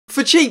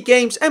For cheap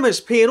games,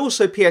 MSP and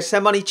also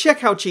PSN money,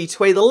 check out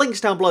G2A, the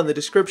link's down below in the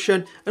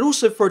description, and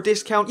also for a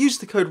discount, use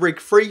the code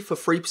RIG3 for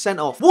 3%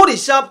 off. What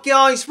is up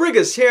guys,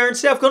 Riggers here, and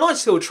today I've got a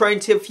nice little training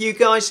tip for you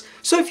guys.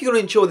 So if you're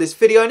going to enjoy this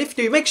video, and if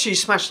you do, make sure you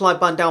smash the like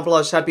button down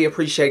below, so that'd be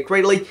appreciated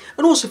greatly,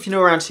 and also if you're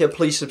new around here,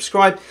 please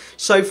subscribe.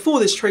 So for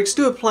this trick,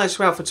 do apply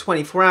this around for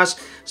 24 hours,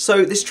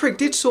 so this trick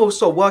did sort of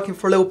start working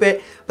for a little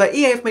bit, but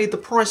EA have made the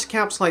price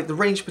caps, like the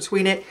range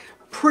between it,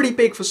 pretty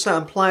big for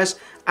certain players,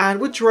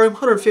 and with Jerome,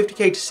 150k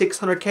to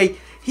 600k,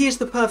 he is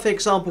the perfect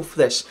example for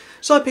this.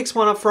 So I picked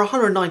mine up for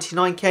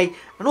 199k,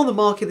 and on the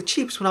market the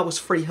cheapest one up was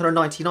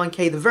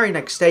 399k the very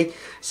next day.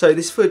 So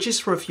this footage is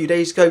from a few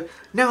days ago.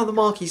 Now on the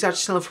market he's actually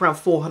selling for around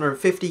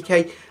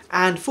 450k,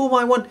 and for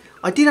my one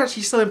I did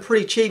actually sell him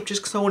pretty cheap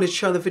just because I wanted to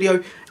show the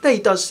video that he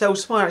does sell,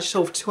 so I actually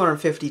sold for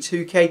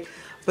 252k,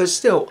 but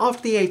still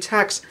after the EA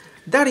tax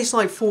that is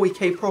like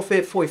 40k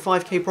profit,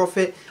 45k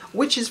profit,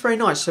 which is very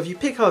nice. So if you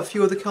pick up a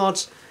few of the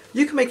cards,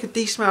 you can make a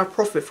decent amount of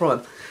profit from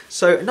them.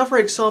 So another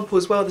example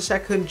as well, the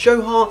second,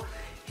 Joe Hart,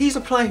 he's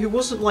a player who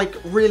wasn't like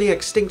really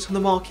extinct on the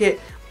market,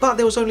 but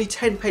there was only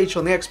 10 pages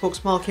on the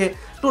Xbox market,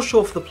 not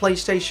sure for the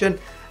PlayStation,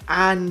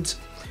 and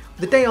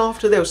the day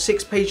after there was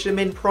 6 pages at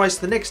min price,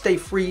 the next day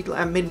 3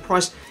 at min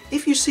price.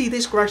 If you see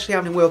this gradually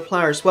happening with a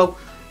player as well,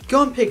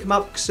 go and pick them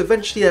up because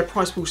eventually their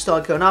price will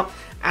start going up,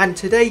 and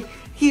today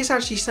he is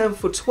actually selling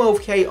for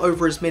 12k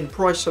over his min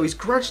price, so he's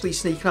gradually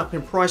sneaking up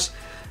in price.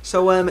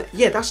 So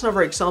yeah, that's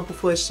another example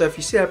for this. So if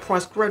you see that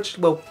price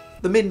gradually, well,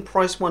 the min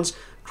price ones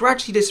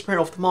gradually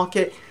disappearing off the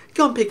market,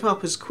 go and pick them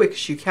up as quick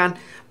as you can.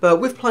 But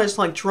with players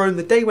like Jerome,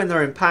 the day when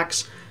they're in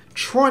packs,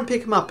 try and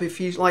pick them up if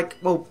you like.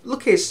 Well,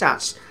 look at his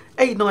stats: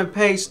 89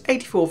 pace,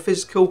 84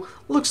 physical,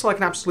 looks like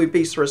an absolute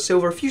beast for a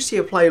silver. If you see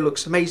a player who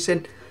looks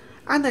amazing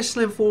and they're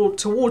selling for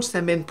towards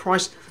their min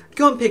price,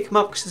 go and pick them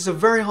up because there's a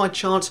very high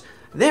chance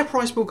their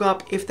price will go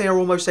up if they are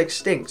almost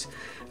extinct.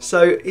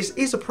 So it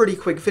is a pretty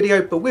quick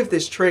video, but with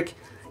this trick,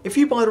 if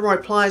you buy the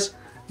right players,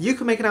 you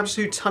can make an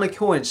absolute ton of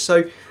coins.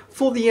 So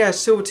for the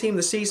silver team,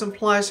 the season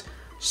players,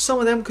 some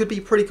of them could be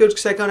pretty good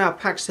because they're going out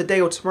packs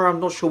today or tomorrow. I'm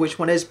not sure which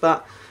one is,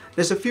 but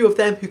there's a few of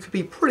them who could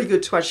be pretty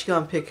good to actually go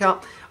and pick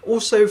up.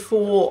 Also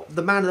for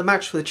the man of the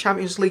match for the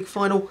Champions League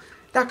final,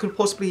 that could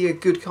possibly be a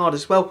good card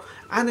as well.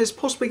 And there's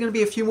possibly going to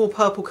be a few more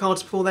purple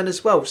cards before then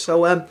as well.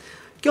 So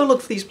go and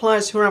look for these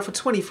players who are out for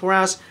 24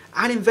 hours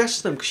and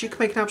invest in them because you can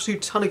make an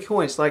absolute ton of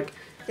coins. Like,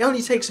 it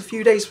only takes a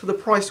few days for the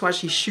price to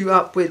actually shoot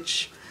up,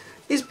 which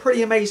is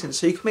pretty amazing,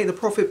 so you can make the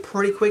profit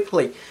pretty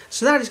quickly.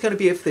 So that is going to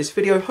be it for this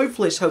video.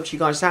 Hopefully it's helped you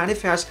guys out, and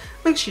if it has,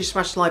 make sure you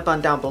smash the like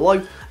button down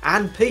below,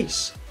 and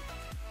peace.